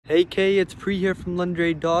Hey Kay, it's Pre here from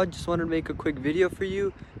Lundray Dodge. Just wanted to make a quick video for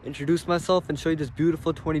you, introduce myself and show you this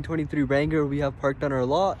beautiful 2023 Wrangler we have parked on our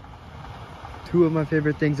lot. Two of my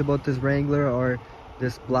favorite things about this Wrangler are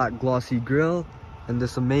this black glossy grille and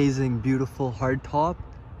this amazing beautiful hard top.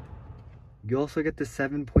 You also get the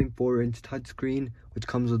 7.4-inch touchscreen, which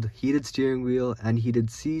comes with heated steering wheel and heated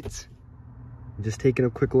seats. Just taking a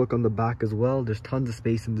quick look on the back as well, there's tons of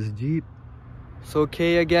space in this Jeep. So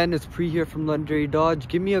Kay, again, it's Pre here from Lundray Dodge.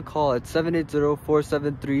 Give me a call at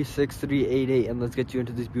 780-473-6388 and let's get you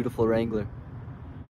into this beautiful Wrangler.